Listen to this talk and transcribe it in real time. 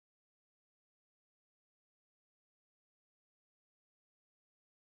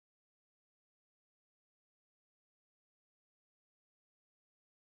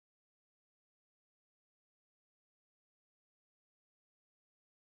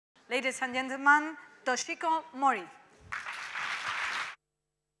Ladies and gentlemen, Toshiko Mori.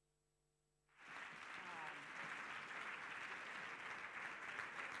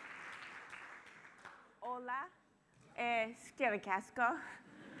 Hola, Scary Casco.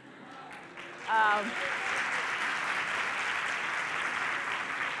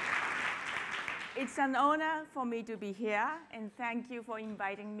 It's an honor for me to be here, and thank you for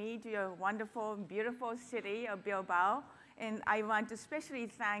inviting me to your wonderful, beautiful city of Bilbao. And I want to especially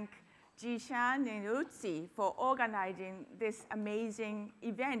thank Jishan and Utsi for organizing this amazing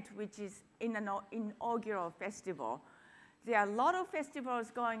event, which is an inaugural festival. There are a lot of festivals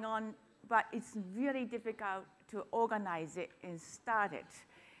going on, but it's really difficult to organize it and start it.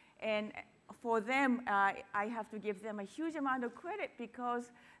 And for them, I have to give them a huge amount of credit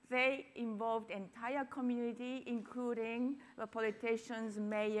because they involved the entire community, including the politicians,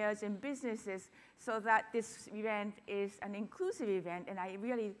 mayors, and businesses, so that this event is an inclusive event. And I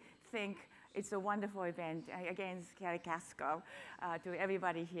really think it's a wonderful event. Again, Scary Casco, to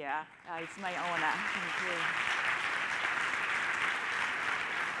everybody here. It's my honor. Thank you.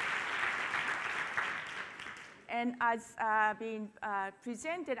 And as being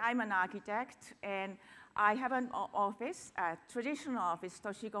presented, I'm an architect, and I have an office, a traditional office,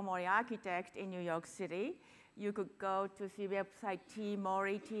 Toshiko Mori Architect in New York City. You could go to the website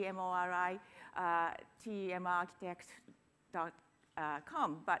T-Mori, T-M-O-R-I,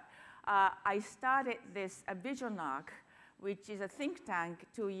 tmarchitect.com. But I started this Vision Arc, which is a think tank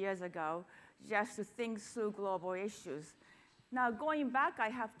 2 years ago, just to think through global issues. Now, going back, I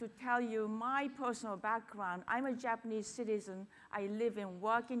have to tell you my personal background. I'm a Japanese citizen. I live and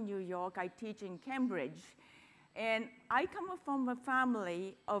work in New York. I teach in Cambridge. And I come from a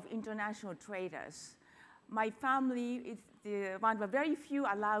family of international traders. My family is one of the very few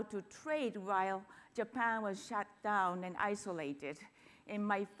allowed to trade while Japan was shut down and isolated. And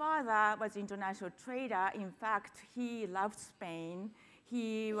my father was an international trader. In fact, he loved Spain.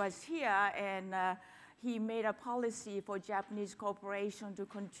 He was here, and he made a policy for Japanese corporation to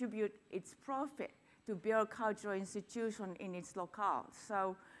contribute its profit to build cultural institution in its locale.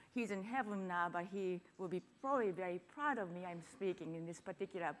 So he's in heaven now, but he will be probably very proud of me. I'm speaking in this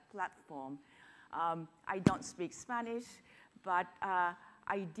particular platform. I don't speak Spanish, but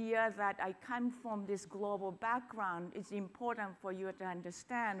idea that I come from this global background is important for you to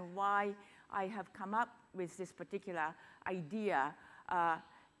understand why I have come up with this particular idea.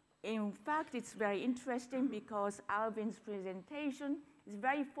 In fact, it's very interesting because Alvin's presentation is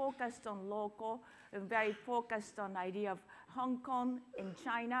very focused on local, and very focused on the idea of Hong Kong and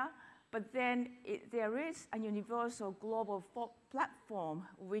China, but then there is a universal global platform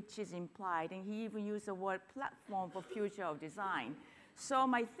which is implied, and he even used the word platform for future of design. So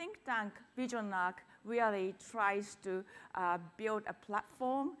my think tank, Vision Arc, really tries to build a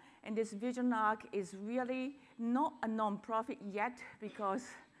platform, and this Vision Arc is really not a nonprofit yet because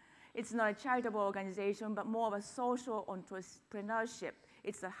it's not a charitable organization, but more of a social entrepreneurship.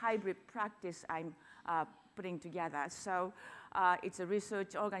 It's a hybrid practice I'm putting together. So it's a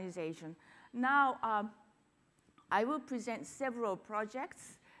research organization. Now, I will present several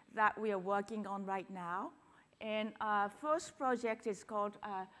projects that we are working on right now. And first project is called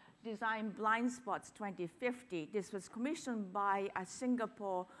Design Blind Spots 2050. This was commissioned by a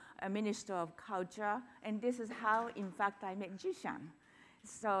Singapore Minister of Culture. And this is how, in fact, I met Jishan.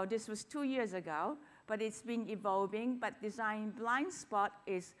 So this was 2 years ago, but it's been evolving. But Design Blind Spot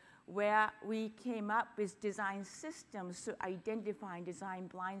is where we came up with design systems to identify design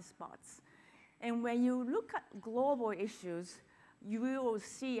blind spots. And when you look at global issues, you will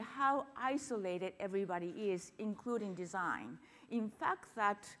see how isolated everybody is, including design. In fact,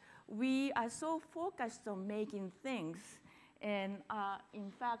 that we are so focused on making things. And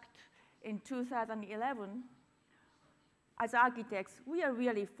in fact, in 2011, as architects, we are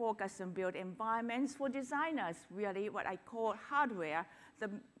really focused on building environments for designers, really what I call hardware,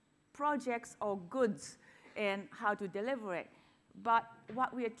 the projects or goods, and how to deliver it. But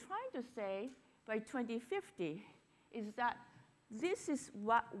what we are trying to say by 2050 is that this is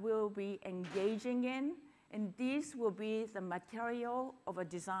what we'll be engaging in, and this will be the material of a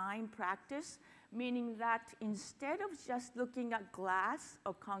design practice, meaning that instead of just looking at glass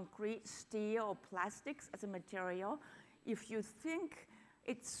or concrete, steel, or plastics as a material, if you think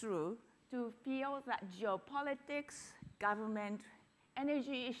it through to feel that geopolitics, government,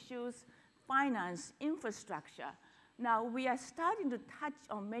 energy issues, finance, infrastructure. Now, we are starting to touch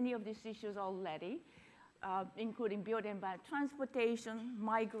on many of these issues already, including building by transportation,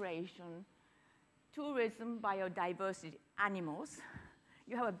 migration, tourism, biodiversity, animals.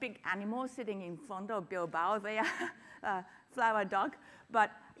 You have a big animal sitting in front of Bilbao there, flower dog.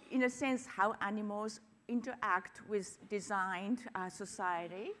 But in a sense, how animals interact with designed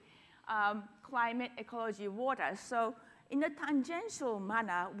society, climate, ecology, water. So in a tangential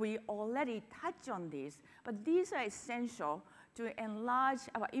manner, we already touch on these, but these are essential to enlarge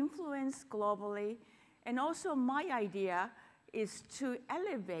our influence globally. And also my idea is to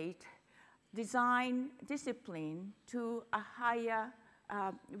elevate design discipline to a higher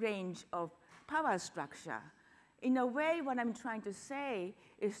range of power structure. In a way, what I'm trying to say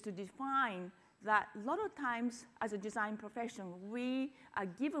is to define that a lot of times as a design profession, we are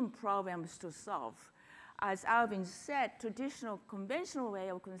given problems to solve. As Alvin said, traditional, conventional way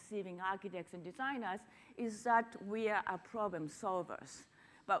of conceiving architects and designers is that we are problem solvers.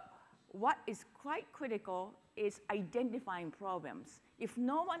 But what is quite critical is identifying problems. If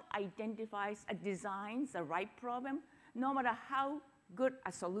no one identifies and designs the right problem, no matter how good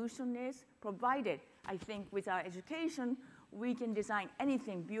a solution is, provided, I think, with our education, we can design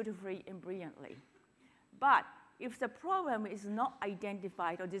anything beautifully and brilliantly. But if the problem is not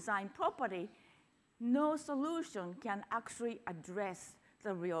identified or designed properly, no solution can actually address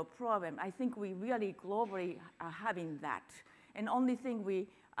the real problem. I think we really globally are having that. And the only thing we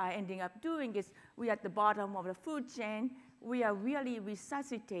are ending up doing is we are at the bottom of the food chain. We are really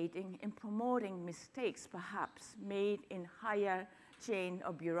resuscitating and promoting mistakes, perhaps, made in higher chain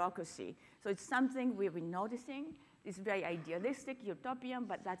of bureaucracy. So it's something we've been noticing. It's very idealistic, utopian,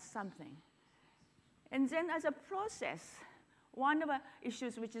 but that's something. And then as a process, one of the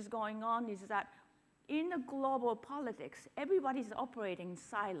issues which is going on is that in the global politics, everybody's operating in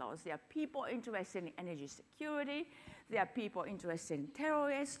silos. There are people interested in energy security. There are people interested in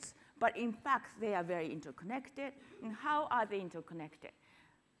terrorists. But in fact, they are very interconnected. And how are they interconnected?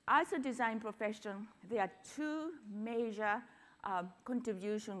 As a design profession, there are two major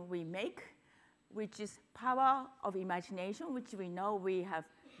contributions we make, which is power of imagination, which we know we have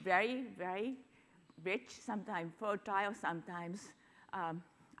very, very rich, sometimes fertile, sometimes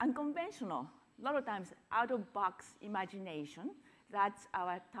unconventional. A lot of times out-of-box imagination. That's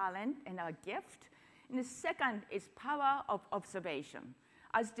our talent and our gift. And the second is power of observation.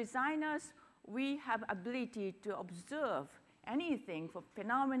 As designers, we have ability to observe anything for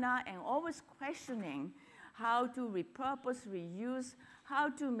phenomena and always questioning how to repurpose, reuse, how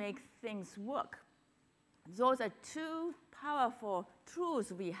to make things work. Those are two powerful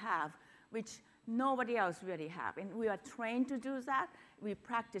tools we have, which nobody else really have. And we are trained to do that. We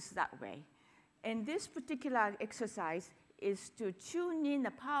practice that way. And this particular exercise is to tune in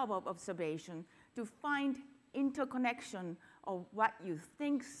the power of observation to find interconnection of what you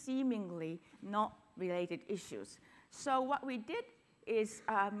think seemingly not related issues. So what we did is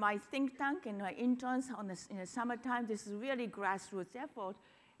my think tank and my interns in the summertime, this is really grassroots effort,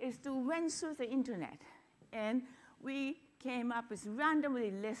 is to went through the internet. And we came up with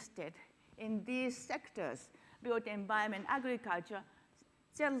randomly listed in these sectors, built environment, agriculture.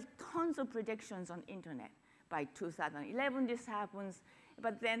 There are tons of predictions on internet. By 2011, this happens.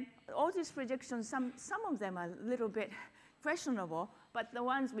 But then all these predictions, some of them are a little bit questionable, but the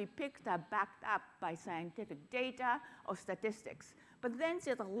ones we picked are backed up by scientific data or statistics. But then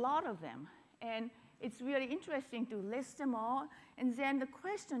there's a lot of them. And it's really interesting to list them all. And then the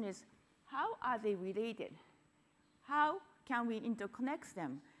question is, how are they related? How can we interconnect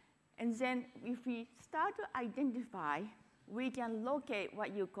them? And then if we start to identify, we can locate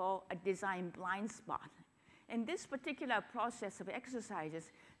what you call a design blind spot. And this particular process of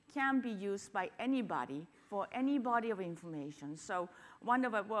exercises can be used by anybody for any body of information. So one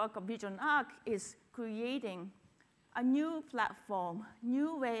of our work of Vision Arc is creating a new platform,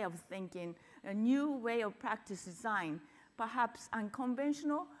 new way of thinking, a new way of practice design, perhaps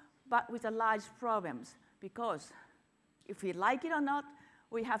unconventional, but with a large problems. Because if we like it or not,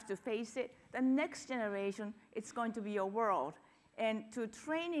 we have to face it. The next generation, it's going to be a world. And to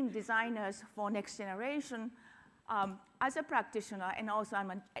training designers for next generation, as a practitioner and also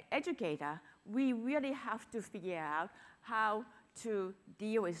I'm an educator, we really have to figure out how to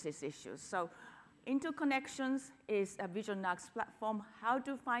deal with these issues. So interconnections is a Vision Arc's platform, how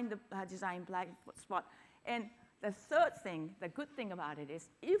to find the design blind spot. And the third thing, the good thing about it is,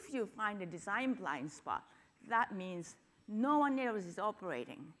 if you find a design blind spot, that means no one else is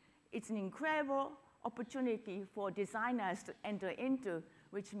operating. It's an incredible opportunity for designers to enter into,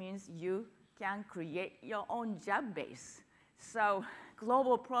 which means you can create your own job base. So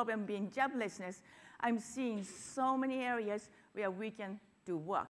global problem being joblessness, I'm seeing so many areas where we can do work.